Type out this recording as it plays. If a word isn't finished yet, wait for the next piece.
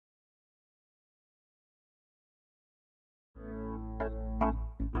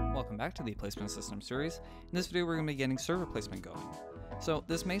welcome back to the Placement System series. In this video we're going to be getting server placement going. So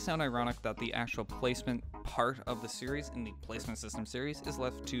this may sound ironic that the actual placement part of the series in the Placement System series is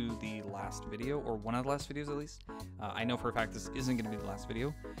left to the last video, or one of the last videos at least. I know for a fact this isn't going to be the last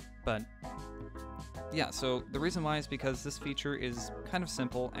video, but yeah, so the reason why is because this feature is kind of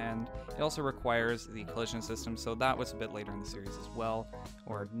simple and it also requires the collision system, so that was a bit later in the series as well,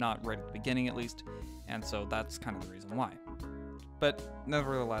 or not right at the beginning at least, and so that's kind of the reason why. But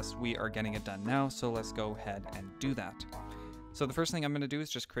nevertheless, we are getting it done now, so let's go ahead and do that. So the first thing I'm going to do is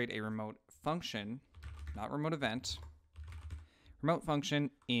just create a remote function, not remote event, remote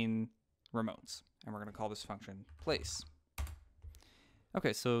function in remotes, and we're going to call this function place.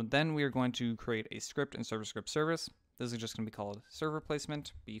 Okay, so then we are going to create a script in server script service. This is just going to be called server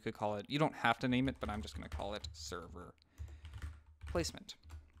placement, but you could call it, you don't have to name it, but I'm just going to call it server placement.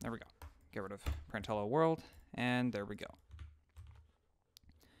 There we go. Get rid of parent.hello world, and there we go.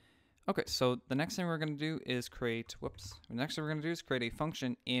 Okay, so the next thing we're going to do is create, create a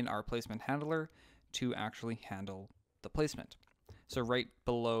function in our placement handler to actually handle the placement. So right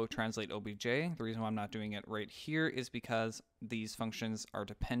below translate obj, the reason why I'm not doing it right here is because these functions are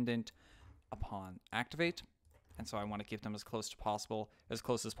dependent upon activate, and so I want to keep them as close as possible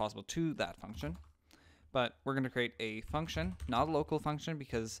to that function. But we're going to create a function, not a local function,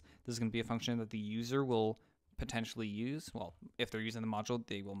 because this is going to be a function that the user will potentially use. Well, if they're using the module,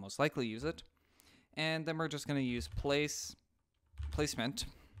 they will most likely use it. And then we're just going to use placement,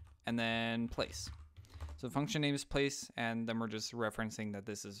 and then place. So the function name is place, and then we're just referencing that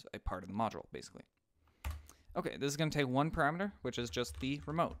this is a part of the module, basically. Okay, this is going to take one parameter, which is just the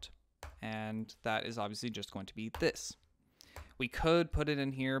remote. And that is obviously just going to be this. We could put it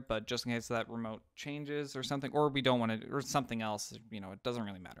in here, but just in case that remote changes or something, or we don't want it, or something else, you know, it doesn't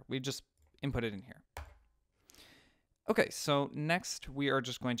really matter. We just input it in here. Okay, so next we are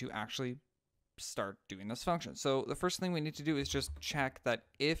just going to actually start doing this function. So the first thing we need to do is just check that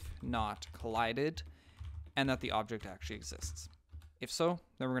if not collided, and that the object actually exists. If so,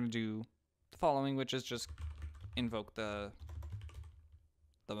 then we're going to do the following, which is just invoke the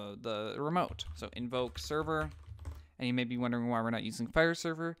remote. So invoke server, and you may be wondering why we're not using fire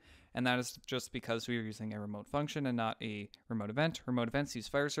server, and that is just because we are using a remote function and not a remote event. Remote events use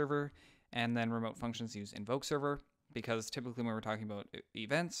fire server, and then remote functions use invoke server, because typically when we're talking about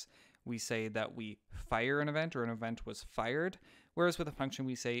events, we say that we fire an event or an event was fired, whereas with a function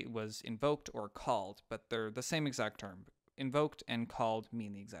we say it was invoked or called, but they're the same exact term. Invoked and called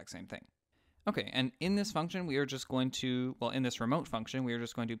mean the exact same thing. Okay, and in this function we are just going to, well, in this remote function we are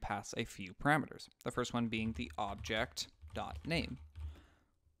just going to pass a few parameters. The first one being the object.name.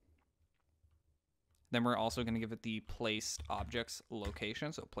 Then we're also going to give it the placed objects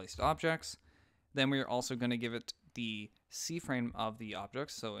location, so placed objects. Then we're also going to give it the C-frame of the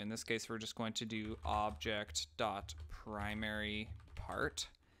object. So in this case, we're just going to do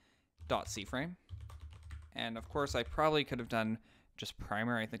object.primaryPart.cFrame. And of course, I probably could have done just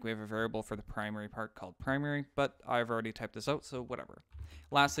primary. I think we have a variable for the primary part called primary, but I've already typed this out, so whatever.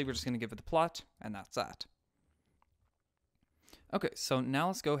 Lastly, we're just going to give it the plot, and that's that. Okay, so now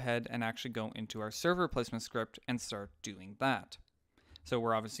let's go ahead and actually go into our server placement script and start doing that. So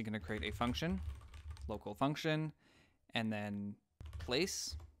we're obviously going to create a function, local function, and then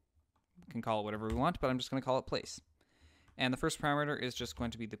place. We can call it whatever we want, but I'm just going to call it place. And the first parameter is just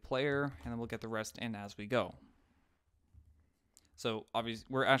going to be the player, and then we'll get the rest in as we go. So obviously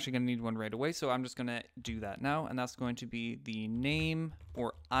we're actually going to need one right away, so I'm just going to do that now, and that's going to be the name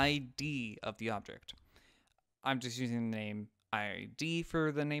or ID of the object. I'm just using the name ID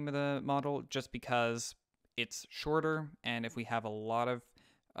for the name of the model just because it's shorter, and if we have a lot of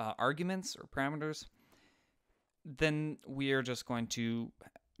arguments or parameters, then we are just going to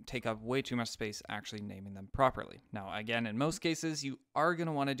take up way too much space actually naming them properly. Now, again, in most cases, you are going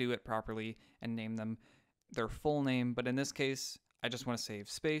to want to do it properly and name them their full name, but in this case, I just want to save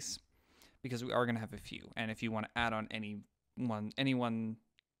space because we are going to have a few, and if you want to add on any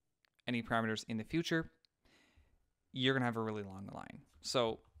parameters in the future, you're going to have a really long line.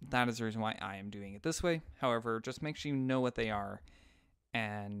 So that is the reason why I am doing it this way. However, just make sure you know what they are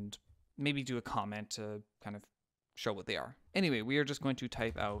and maybe do a comment to kind of show what they are. Anyway, we are just going to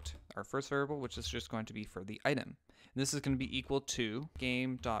type out our first variable, which is just going to be for the item. And this is going to be equal to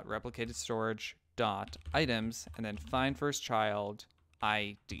game.replicatedStorage.items and then find first child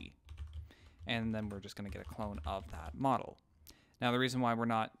ID. And then we're just going to get a clone of that model. Now, the reason why we're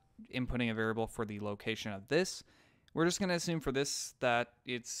not inputting a variable for the location of this, we're just going to assume for this that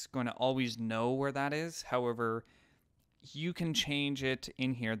it's going to always know where that is. However, you can change it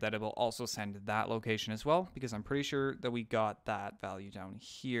in here that it will also send that location as well, because I'm pretty sure that we got that value down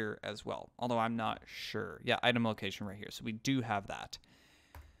here as well, although I'm not sure. Yeah, item location right here. So we do have that.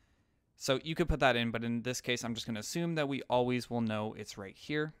 So you could put that in, but in this case, I'm just going to assume that we always will know it's right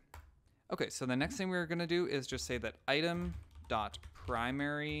here. Okay, so the next thing we're going to do is just say that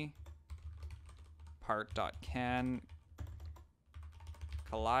item.primary part.can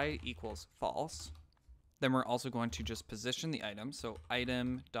collide equals false. Then we're also going to just position the item. So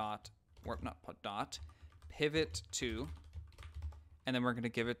item dot, or not put dot, pivot to, and then we're going to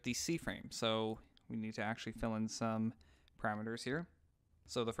give it the C frame. So we need to actually fill in some parameters here.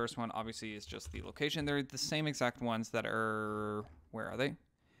 So the first one obviously is just the location. They're the same exact ones that are, where are they?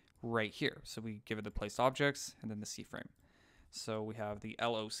 Right here. So we give it the placed objects and then the C frame. So we have the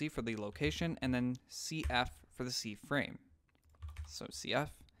LOC for the location and then CF for the C frame. So CF.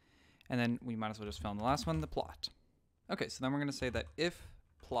 And then we might as well just fill in the last one, the plot. Okay, so then we're going to say that if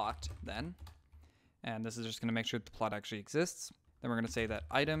plot then, and this is just going to make sure the plot actually exists, then we're going to say that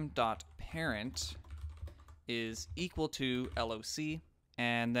item.parent is equal to LOC,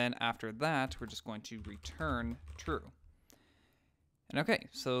 and then after that, we're just going to return true. And okay,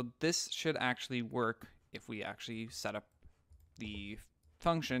 so this should actually work if we actually set up the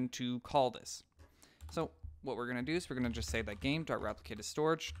function to call this. So what we're going to do is we're going to just say that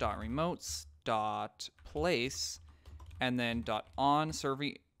game.replicatedStorage.remotes.place and then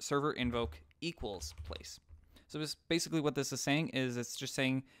 .onServer invoke equals place. So this, basically what this is saying is it's just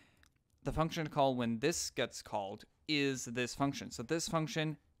saying the function to call when this gets called is this function. So this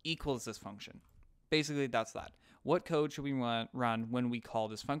function equals this function. Basically that's that. What code should we run when we call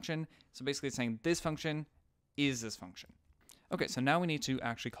this function? So basically it's saying this function is this function. Okay, so now we need to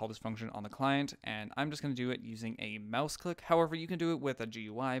actually call this function on the client, and I'm just going to do it using a mouse click. However, you can do it with a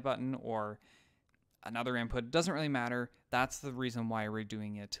GUI button or another input. It doesn't really matter. That's the reason why we're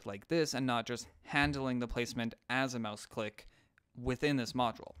doing it like this and not just handling the placement as a mouse click within this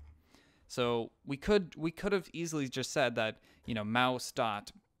module. So we could have easily just said that, you know, mouse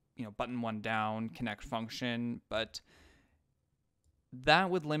dot, you know, button one down, connect function, but that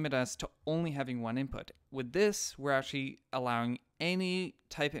would limit us to only having one input. With this, we're actually allowing any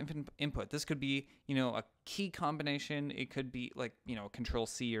type of input. This could be, you know, a key combination. It could be like, you know, Control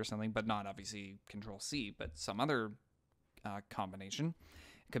C or something, but not obviously Control C, but some other combination.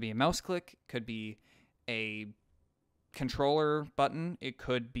 It could be a mouse click. It could be a controller button. It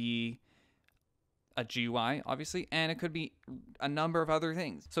could be a GUI, obviously, and it could be a number of other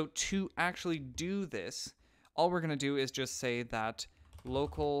things. So to actually do this, all we're going to do is just say that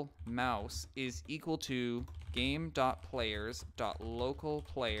local mouse is equal to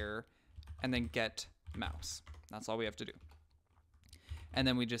game.players.localPlayer and then get mouse. That's all we have to do. And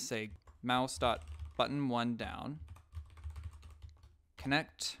then we just say mouse.button one down,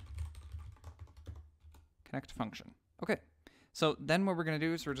 connect function. Okay. So then what we're going to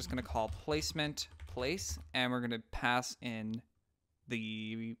do is we're just going to call placement place, and we're going to pass in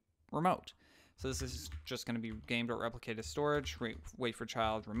the remote. So this is just going to be game.replicatedStorage, wait for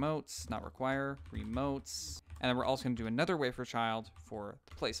child remotes, not require, remotes. And then we're also going to do another wait for child for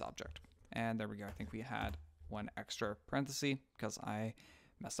the place object. And there we go. I think we had one extra parenthesis because I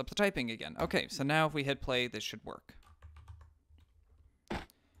messed up the typing again. Okay, so now if we hit play, this should work.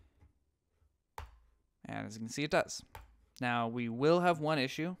 And as you can see, it does. Now we will have one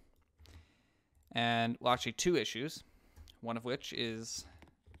issue, and well, actually two issues, one of which is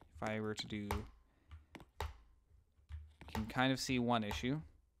if I were to do, you can kind of see one issue.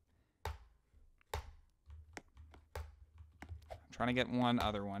 I'm trying to get one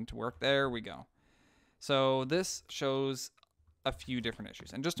other one to work. There we go. So this shows a few different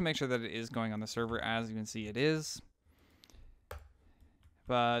issues, and just to make sure that it is going on the server, as you can see it is,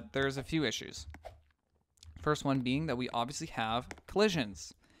 but there's a few issues. First one being that we obviously have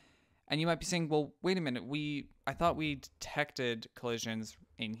collisions. And you might be saying, well, wait a minute, I thought we detected collisions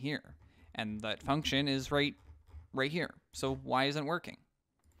in here, and that function is right here. So why isn't it working?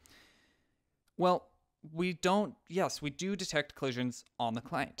 Well, yes, we do detect collisions on the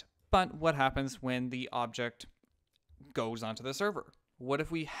client, but what happens when the object goes onto the server? What if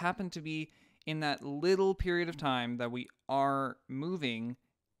we happen to be in that little period of time that we are moving,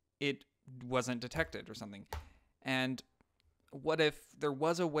 it wasn't detected or something? And what if there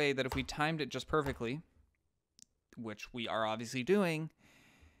was a way that if we timed it just perfectly, which we are obviously doing,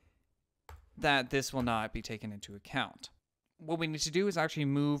 that this will not be taken into account? What we need to do is actually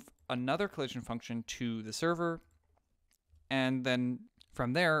move another collision function to the server, and then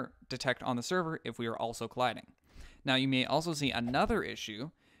from there detect on the server if we are also colliding. Now you may also see another issue,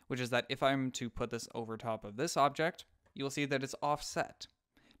 which is that if I'm to put this over top of this object, you will see that it's offset.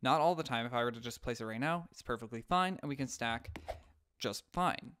 Not all the time. If I were to just place it right now, it's perfectly fine, and we can stack just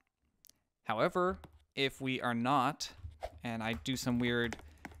fine. However, if we are not, and I do some weird,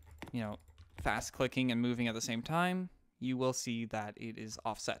 fast clicking and moving at the same time, you will see that it is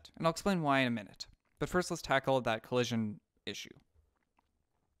offset. And I'll explain why in a minute. But first, let's tackle that collision issue.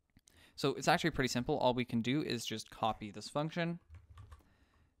 So it's actually pretty simple. All we can do is just copy this function,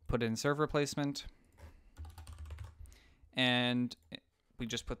 put it in server placement, and we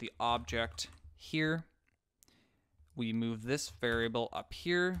just put the object here. We move this variable up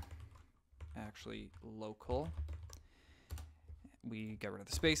here, actually local. We get rid of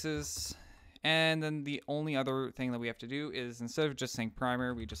the spaces. And then the only other thing that we have to do is, instead of just saying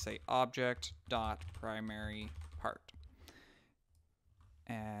primary, we just say object.primary part.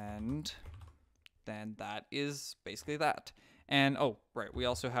 And then that is basically that. And oh, right, we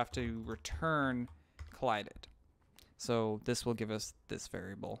also have to return collided. So this will give us this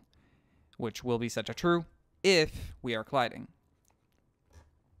variable, which will be set to true if we are colliding.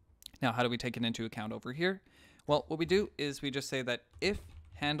 Now, how do we take it into account over here? Well, what we do is we just say that if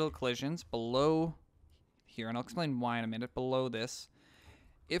handle collisions below here, and I'll explain why in a minute, below this,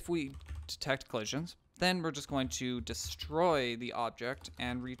 if we detect collisions, then we're just going to destroy the object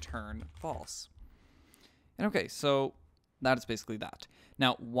and return false. And okay, so that is basically that.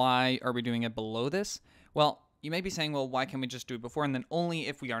 Now, why are we doing it below this? Well, you may be saying, well, why can't we just do it before, and then only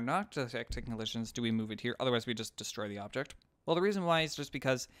if we are not detecting collisions do we move it here, otherwise we just destroy the object? Well, the reason why is just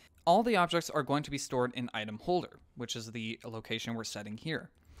because all the objects are going to be stored in item holder, which is the location we're setting here.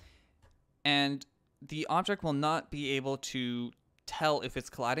 And the object will not be able to tell if it's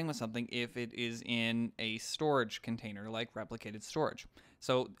colliding with something if it is in a storage container like replicated storage.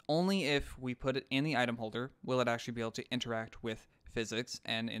 So only if we put it in the item holder will it actually be able to interact with physics,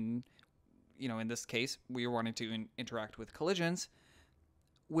 and in this case we are wanting to interact with collisions,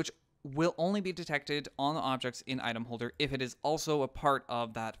 which will only be detected on the objects in item holder if it is also a part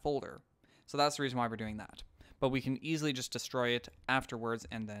of that folder. So that's the reason why we're doing that. But we can easily just destroy it afterwards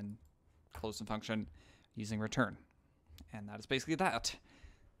and then close the function using return. And that is basically that.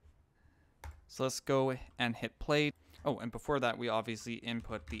 So let's go and hit play. Oh, and before that, we obviously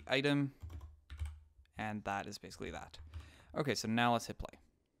input the item, and that is basically that. Okay, so now let's hit play.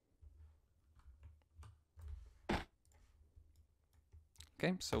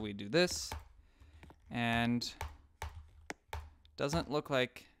 Okay, so we do this, and doesn't look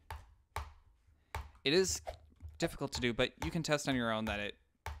like it is difficult to do, but you can test on your own that it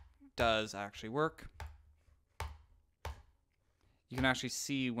does actually work. You can actually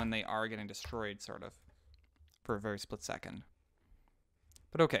see when they are getting destroyed, sort of, for a very split second.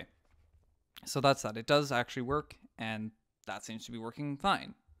 But okay, so that's that. It does actually work, and that seems to be working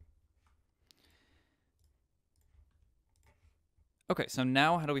fine. Okay, so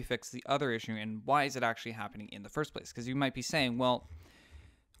now how do we fix the other issue, and why is it actually happening in the first place? Because you might be saying, well,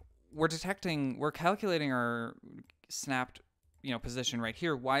 we're calculating our snapped position right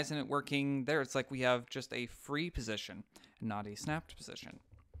here. Why isn't it working there? It's like we have just a free position, not a snapped position.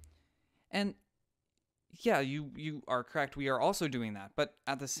 And yeah, you are correct. We are also doing that. But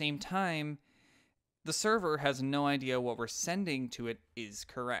at the same time, the server has no idea what we're sending to it is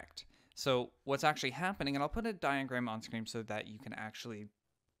correct. So what's actually happening, and I'll put a diagram on screen so that you can actually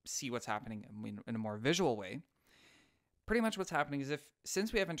see what's happening in a more visual way. Pretty much what's happening is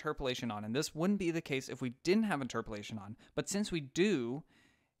since we have interpolation on, and this wouldn't be the case if we didn't have interpolation on, but since we do,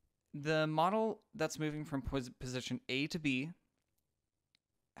 the model that's moving from position A to B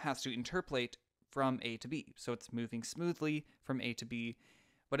has to interpolate from A to B. So it's moving smoothly from A to B,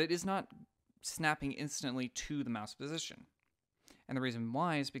 but it is not snapping instantly to the mouse position. And the reason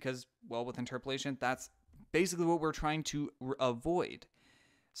why is because, well, with interpolation, that's basically what we're trying to avoid.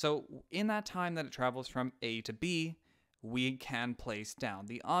 So in that time that it travels from A to B, we can place down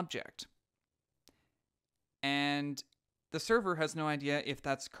the object. And the server has no idea if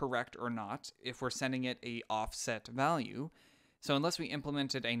that's correct or not, if we're sending it a offset value. So unless we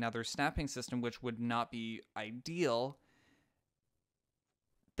implemented another snapping system, which would not be ideal,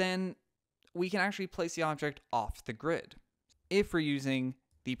 then we can actually place the object off the grid if we're using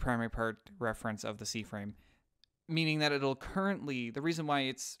the primary part reference of the C-frame, meaning that it'll currently, the reason why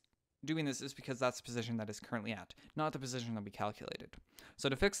it's doing this is because that's the position that is currently at, not the position that we calculated. So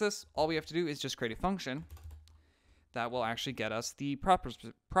to fix this, all we have to do is just create a function that will actually get us the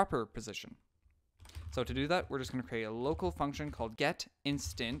proper position. So to do that, we're just going to create a local function called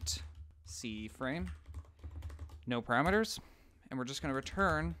getInstantCFrame, no parameters, and we're just going to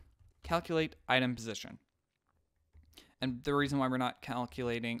return calculate item position. And the reason why we're not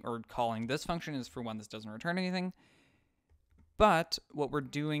calculating or calling this function is for when this doesn't return anything. But what we're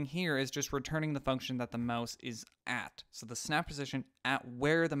doing here is just returning the function that the mouse is at. So the snap position at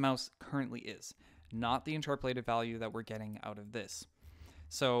where the mouse currently is, not the interpolated value that we're getting out of this.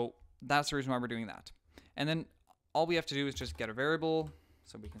 So that's the reason why we're doing that. And then all we have to do is just get a variable.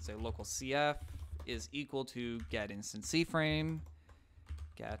 So we can say local CF is equal to get instant CFrame,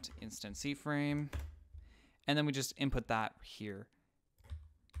 get instant CFrame, and then we just input that here,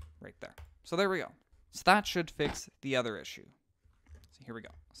 right there. So there we go. So that should fix the other issue. So here we go.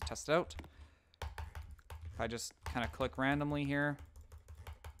 Let's test it out. If I just kind of click randomly here,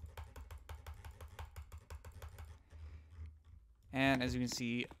 and as you can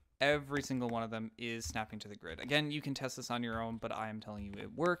see, every single one of them is snapping to the grid. Again, you can test this on your own, but I am telling you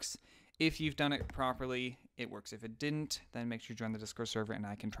it works. If you've done it properly, it works. If it didn't, then make sure you join the Discord server and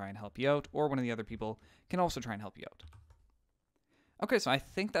I can try and help you out, or one of the other people can also try and help you out. Okay, so I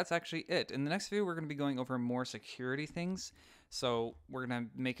think that's actually it. In the next video, we're going to be going over more security things. So we're going to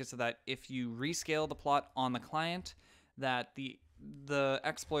make it so that if you rescale the plot on the client, that the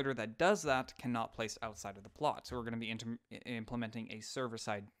exploiter that does that cannot place outside of the plot. So we're going to be implementing a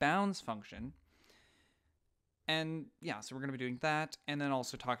server-side bounds function. And yeah, so we're going to be doing that, and then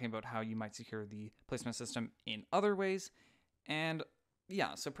also talking about how you might secure the placement system in other ways. And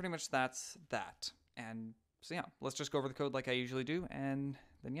yeah, so pretty much that's that. And so yeah, let's just go over the code like I usually do, and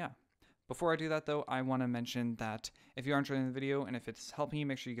then yeah. Before I do that though, I want to mention that if you are enjoying the video and if it's helping you,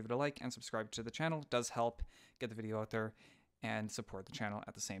 make sure you give it a like and subscribe to the channel. It does help get the video out there and support the channel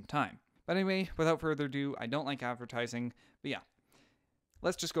at the same time. But anyway, without further ado, I don't like advertising, but yeah.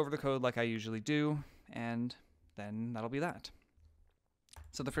 Let's just go over the code like I usually do, and then that'll be that.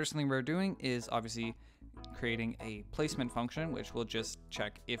 So the first thing we're doing is obviously creating a placement function, which will just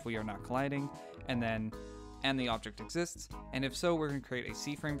check if we are not colliding, and the object exists, and if so, we're going to create a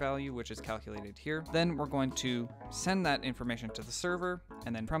CFrame value, which is calculated here. Then we're going to send that information to the server,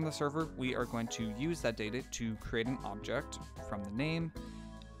 and then from the server, we are going to use that data to create an object from the name,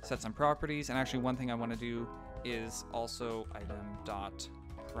 set some properties, and actually one thing I want to do is also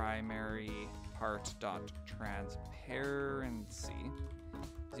item.primaryPart.transparency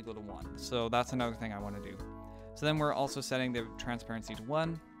is equal to 1. So that's another thing I want to do. So then we're also setting the transparency to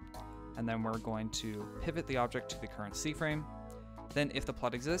 1. And then we're going to pivot the object to the current CFrame. Then if the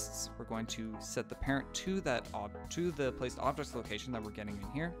plot exists, we're going to set the parent to the placed object's location that we're getting in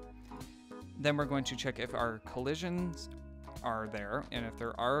here. Then we're going to check if our collisions are there, and if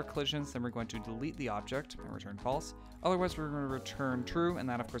there are collisions, then we're going to delete the object and return false. Otherwise, we're going to return true, and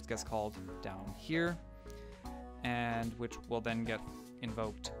that of course gets called down here, and which will then get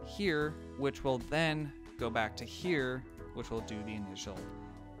invoked here, which will then go back to here, which will do the initial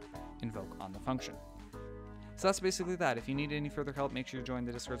invoke on the function. So that's basically that. If you need any further help, make sure you join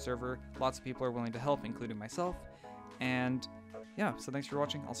the Discord server. Lots of people are willing to help, including myself. And yeah, so thanks for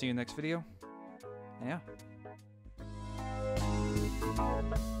watching. I'll see you in the next video. And yeah.